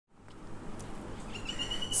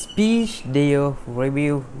Speechdio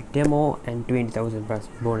review demo and 20,000 plus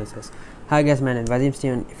bonuses. Hi guys, my name is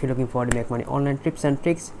Steven. If you're looking forward to make money online tips and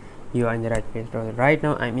tricks, you are in the right place. Right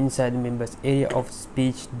now I'm inside the members area of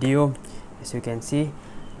Speechdio, as you can see.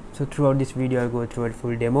 So throughout this video I'll go through a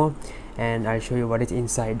full demo and I'll show you what is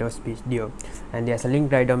inside of Speechdio. And there's a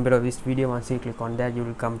link right down below this video. Once you click on that, you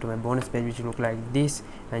will come to my bonus page, which will look like this,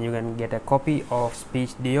 and you can get a copy of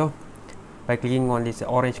Speechdio by clicking on this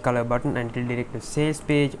orange color button, and it will direct to sales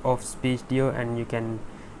page of Speechdio, and you can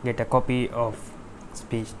get a copy of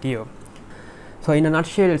Speechdio. So in a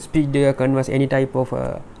nutshell, Speechdio converts any type of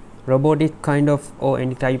robotic kind of or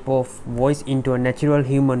any type of voice into a natural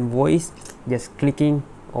human voice, just clicking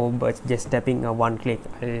or just tapping a one click.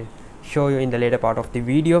 I'll show you in the later part of the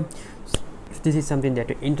video. If this is something that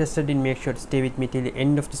you're interested in, make sure to stay with me till the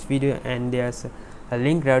end of this video, and there's a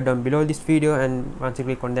link right down below this video, and once you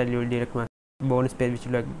click on that, you will direct my bonus page, which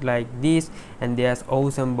will look like this, and there's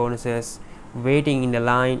awesome bonuses waiting in the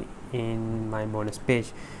line in my bonus page,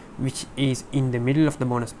 which is in the middle of the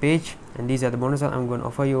bonus page. And these are the bonuses I'm going to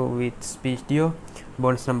offer you with Speechdio.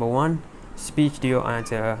 Bonus number 1, Speechdio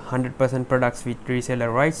adds 100% products with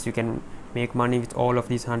reseller rights. You can make money with all of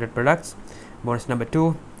these 100 products. Bonus number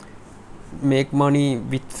 2, make money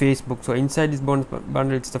with Facebook. So inside this bonus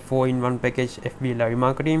bundle, it's the 4-in-1 package: FB live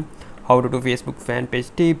marketing, how to do Facebook fan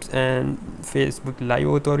page tips, and Facebook live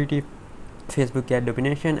authority, Facebook ad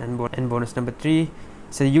domination, and bonus number 3,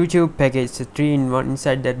 so the YouTube package. It's a 3-in-1.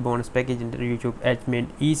 Inside that bonus package, in the YouTube ads made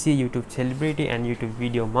easy, YouTube celebrity, and YouTube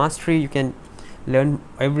video mastery. You can learn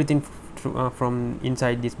everything from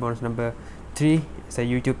inside this bonus number 3. It's a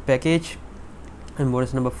YouTube package. And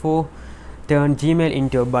bonus number 4, turn Gmail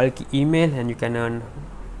into a bulk email, and you can earn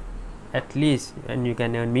at least, and you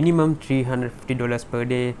can earn minimum $350 per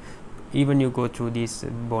day even you go through this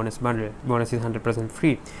bonus bundle. Bonus is 100%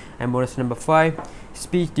 free. And bonus number 5,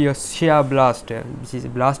 Speechdio Share Blaster. This is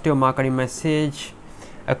blast your marketing message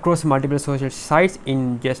across multiple social sites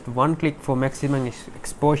in just one click for maximum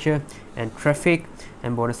exposure and traffic.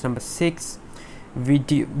 And bonus number 6,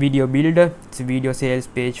 video builder. It's a video sales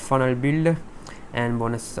page funnel builder. And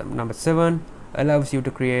bonus number 7, allows you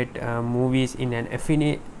to create movies in an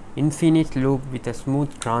infinite loop with a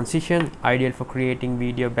smooth transition, ideal for creating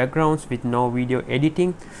video backgrounds with no video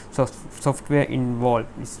editing. So software involved.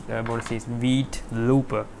 This bonus is Veet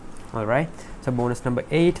Looper. All right. So bonus number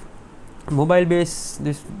 8, mobile based.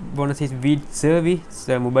 This bonus is Veet Survey. It's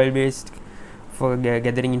mobile based for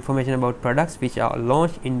gathering information about products which are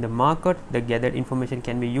launched in the market. The gathered information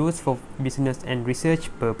can be used for business and research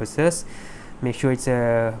purposes. Make sure it's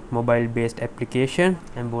a mobile based application.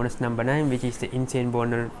 And bonus number 9, which is the insane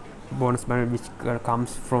bonus bundle, which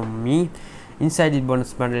comes from me. Inside this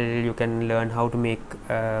bonus bundle, you can learn how to make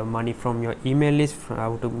money from your email list,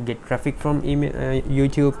 how to get traffic from email,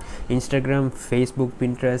 YouTube, Instagram, Facebook,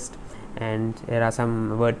 Pinterest, and there are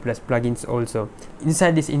some WordPress plugins also.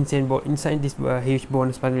 Inside this huge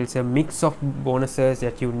bonus bundle, it's a mix of bonuses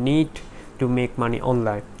that you need to make money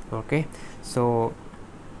online. Okay, so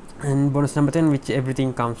and bonus number 10, which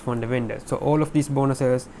everything comes from the vendor. So all of these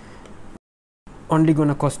bonuses only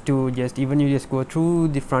gonna cost you just, even you just go through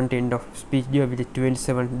the front end of Speechdio, which is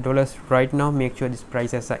 $27 right now. Make sure these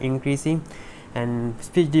prices are increasing, and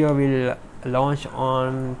Speechdio will launch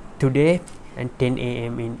on today at 10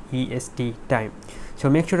 AM in EST time.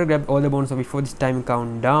 So make sure to grab all the bonuses before this time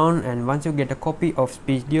countdown. And once you get a copy of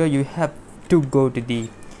Speechdio, you have to go to the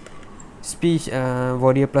Speech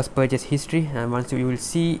Warrior Plus purchase history, and once you will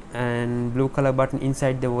see an blue color button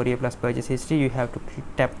inside the Warrior Plus purchase history, you have to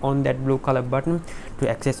tap on that blue color button to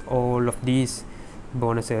access all of these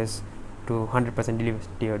bonuses to 100%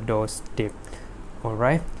 delivered to your doorstep. All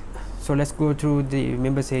right, so let's go through the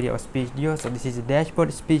members area of Speechdio. So this is the dashboard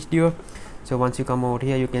of Speechdio. So once you come out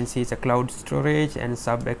here, you can see it's a cloud storage and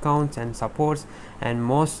sub accounts and supports, and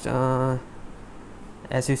most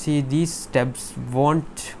as you see, these tabs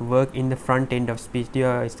won't work in the front end of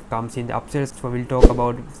Speechdio. It comes in the upsells, so we'll talk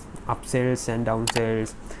about upsells and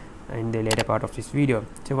downsells in the later part of this video.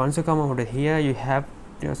 So once you come over here, you have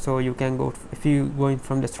so you can go, if you going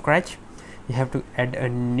from the scratch, you have to add a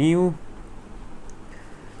new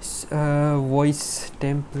voice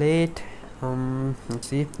template. Let's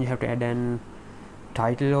see, you have to add an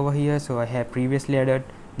title over here. So I have previously added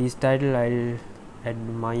this title. I'll add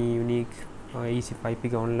my unique easy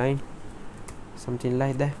 5 online, something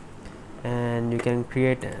like that. And you can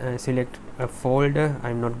create select a folder.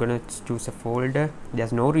 I'm not gonna choose a folder,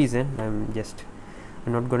 there's no reason. I'm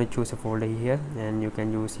not gonna choose a folder here, and you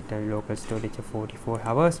can use it as local storage of 44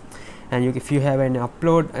 hours. And if you have an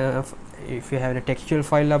upload, if you have a textual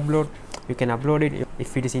file upload, you can upload it.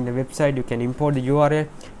 If it is in the website, you can import the URL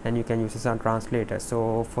and you can use it as a translator.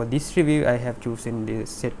 So for this review, I have chosen this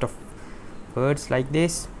set of words like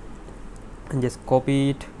this and just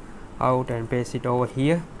copy it out and paste it over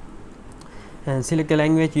here, and select the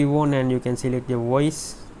language you want, and you can select your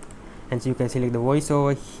voice, and so you can select the voice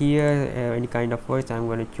over here, any kind of voice. I'm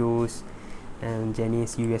going to choose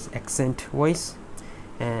Jenny's US accent voice,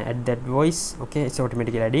 and add that voice. Okay, it's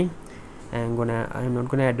automatically adding. I'm not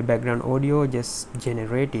gonna add the background audio, just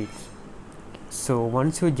generate it. So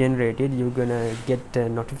once you generate it, you're gonna get a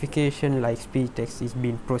notification like speech text is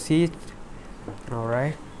being processed.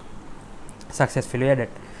 Alright, successfully added.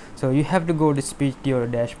 So you have to go to Speechdio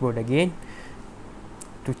dashboard again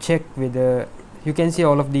to check whether you can see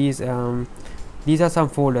all of these. These are some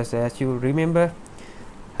folders. As you remember,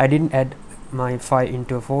 I didn't add my file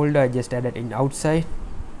into a folder, I just added in outside.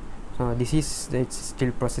 So this is, it's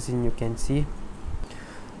still processing, you can see.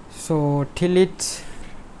 So till it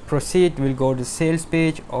proceed, we'll go to sales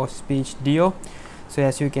page or Speechdio. So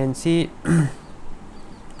as you can see, I'm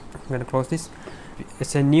gonna close this.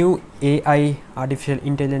 It's a new AI artificial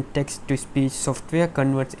intelligence text to speech software,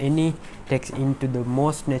 converts any text into the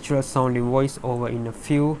most natural sounding voice over in a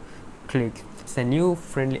few clicks. It's a new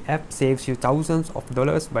friendly app, saves you thousands of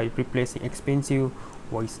dollars by replacing expensive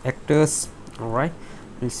voice actors. Alright,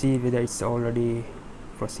 we'll see whether it's already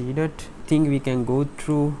proceeded. I think we can go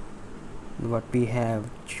through what we have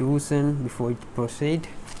chosen before it proceed.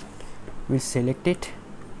 We'll select it.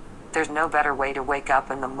 There's no better way to wake up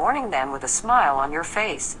in the morning than with a smile on your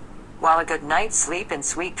face. While a good night's sleep and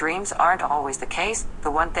sweet dreams aren't always the case, the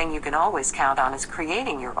one thing you can always count on is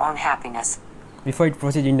creating your own happiness. Before it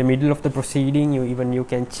proceeds, in the middle of the proceeding, you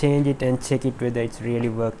can change it and check it whether it's really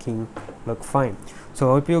work fine.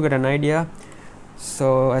 So I hope you got an idea.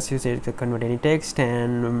 So as you said, to convert any text,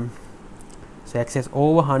 and so access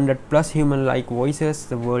over 100 plus human-like voices,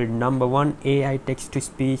 the world #1 AI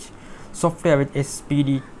text-to-speech software with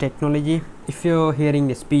SPD technology. If you're hearing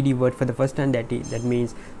the SPD word for the first time, that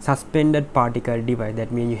means suspended particle device.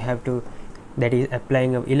 That means you have to, that is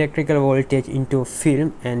applying of electrical voltage into a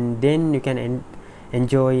film, and then you can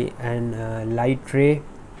enjoy an light ray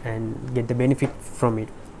and get the benefit from it.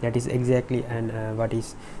 That is exactly what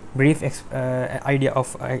is brief idea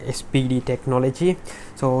of SPD technology.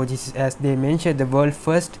 So this is, as they mentioned, the world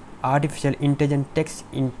first artificial intelligence text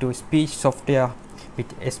into speech software with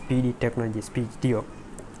SPD technology, Speechdio.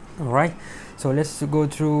 Alright, so let's go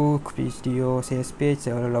through Speechdio sales page.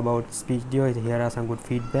 All about Speechdio. Here are some good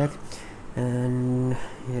feedback, and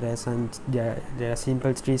here are some, there are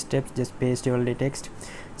simple 3 steps. Just paste all the text.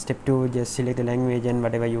 Step 2, just select the language and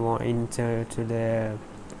whatever you want insert to the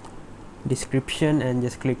description, and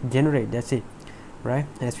just click generate. That's it, right,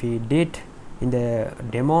 as we did in the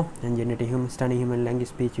demo. And generate a stunning human language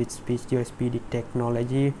speech with Speechdio SPD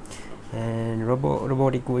technology and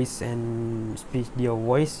robotic voice and Speechdio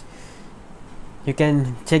voice. You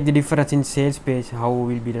can check the difference in sales page, how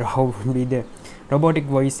will be the robotic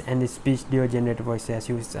voice and the Speechdio generated voice.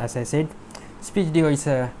 As I said, Speechdio is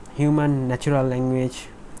a human natural language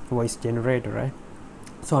voice generator, right?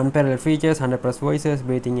 So unparalleled features, 100+ voices,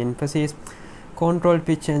 breathing emphasis, control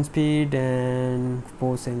pitch and speed, and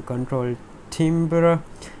pose and control timbre,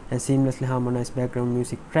 and seamlessly harmonized background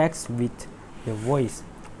music tracks with your voice.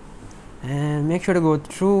 And make sure to go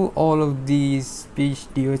through all of these.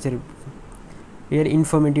 Speechdio is a really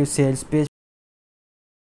informative sales page.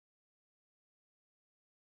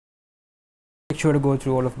 Make sure to go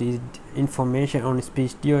through all of these information on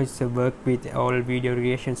Speechdio. It's a work with all video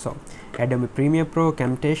creation, so Adobe Premiere Pro,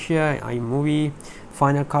 Camtasia, iMovie,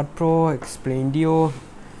 Final Cut Pro, Speechdio,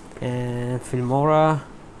 and Filmora.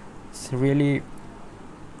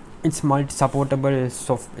 It's multi-supportable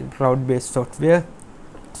cloud-based software.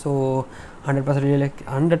 So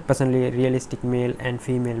 100% realistic male and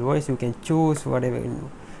female voice. You can choose whatever in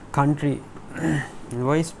country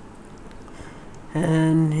voice,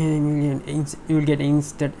 and you will get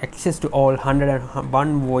instant access to all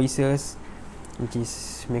 101 voices, which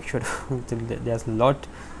is, make sure there's a lot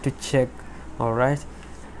to check. Alright,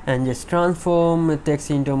 and just transform text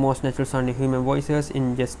into most natural sounding human voices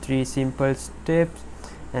in just 3 simple steps.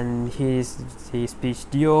 And here is the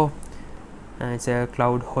Speechdio. It's a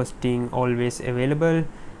cloud hosting, always available,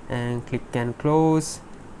 and click and close,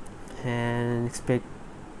 and expect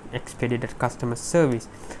expedited customer service.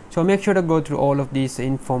 So make sure to go through all of this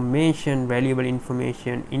information, valuable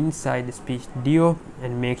information inside the Speechdio,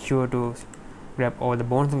 and make sure to grab all the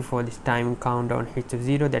bonuses before this time countdown hits to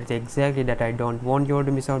 0. That's exactly that I don't want you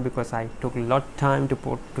to miss out, because I took a lot of time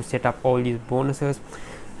to set up all these bonuses,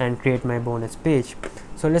 and create my bonus page.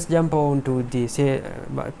 So let's jump on to the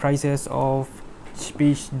prices of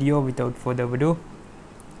Speechdio without further ado.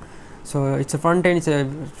 So it's a front end, it's a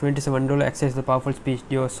 $27 access the powerful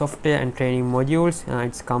Speechdio software and training modules.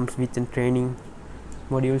 It comes with some training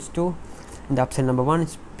modules too. And the upsell number 1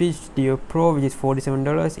 is Speechdio Pro, which is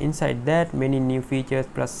 $47. Inside that, many new features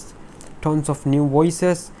plus tons of new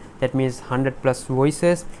voices. That means 100 plus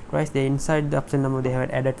voices. Right, they inside the upsell number they have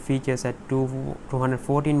added features at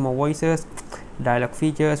 214 more voices, dialogue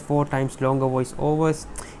features, 4 times longer voice overs,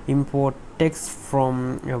 import text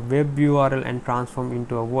from a web URL and transform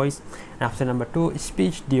into a voice. And upsell number 2 is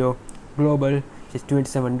Speechdio Global, which is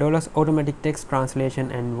 $27, automatic text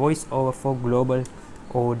translation and voice over for global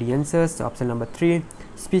audiences. So upsell number 3,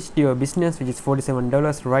 Speechdio Business, which is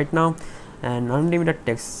 $47 right now, and unlimited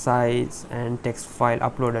text size and text file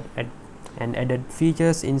uploaded and added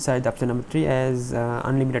features inside the upsell number 3 as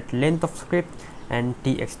unlimited length of script and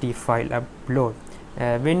txt file upload.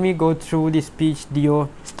 When we go through the Speechdio,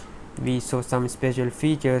 we saw some special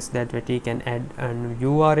features that we can add an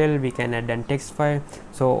URL, we can add a text file.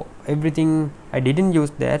 So everything I didn't use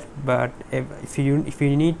that, but if you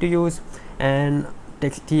need to use and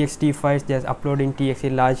txt files, just uploading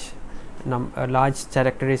txt large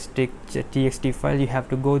characteristic txt file, you have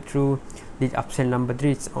to go through the upsell number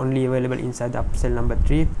 3. It's only available inside the upsell number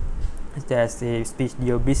 3. That's a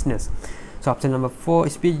Speechdio Business. So upsell number 4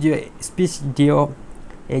 is Speechdio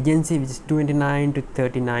Agency, which is $29 to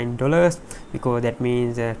 $39, because that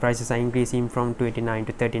means prices are increasing from $29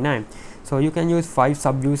 to $39. So you can use 5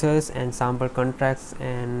 sub users and sample contracts,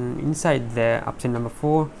 and inside the upsell number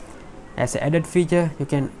 4 as an added feature, you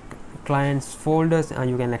can clients folders, and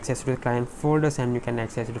you can access to the client folders, and you can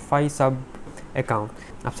access to 5 sub account.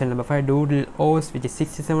 Upsell number 5, Doodle OS, which is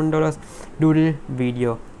 $67, Doodle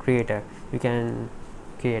Video Creator, you can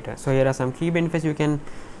create. So here are some key benefits you can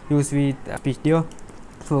use with Speechdio.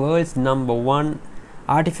 So world's number 1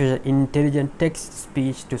 artificial intelligent text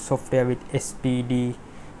speech to software with SPD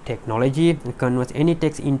technology. It converts any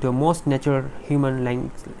text into a most natural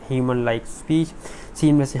human-like speech,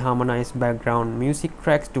 seamlessly harmonized background music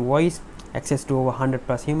tracks to voice, access to over 100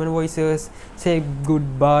 plus human voices, say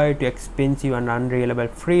goodbye to expensive and unreliable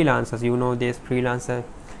freelancers. You know, this freelancer,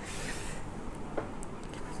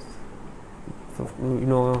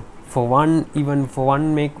 for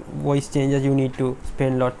one make voice changes you need to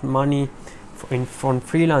spend a lot of money on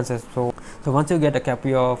freelancers. So once you get a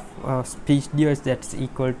copy of Speechdio, that's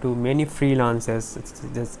equal to many freelancers. It's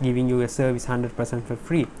just giving you a service 100% for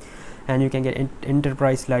free, and you can get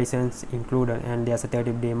enterprise license included, and there's a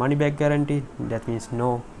 30-day money back guarantee. That means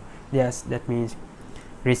that means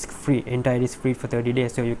risk free, entire risk free for 30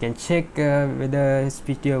 days. So you can check whether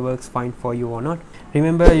Speechdio works fine for you or not.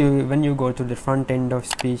 Remember, when you go to the front end of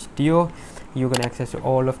Speechdio, you can access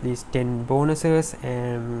all of these 10 bonuses,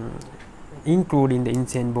 and including the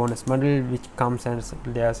insane bonus model, which comes as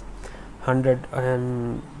there's 100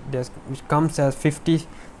 and which comes as 50.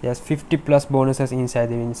 There's 50 plus bonuses inside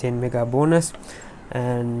the insane mega bonus,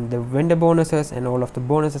 and the vendor bonuses and all of the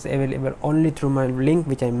bonuses available only through my link,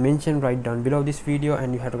 which I mentioned right down below this video,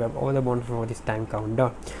 and you have to grab all the bonuses for this time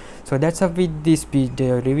countdown. So that's up with this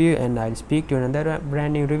Speechdio review, and I'll speak to another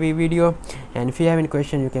brand new review video. And if you have any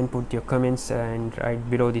question, you can put your comments and right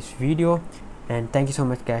below this video. And thank you so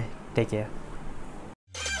much, guys. Take care.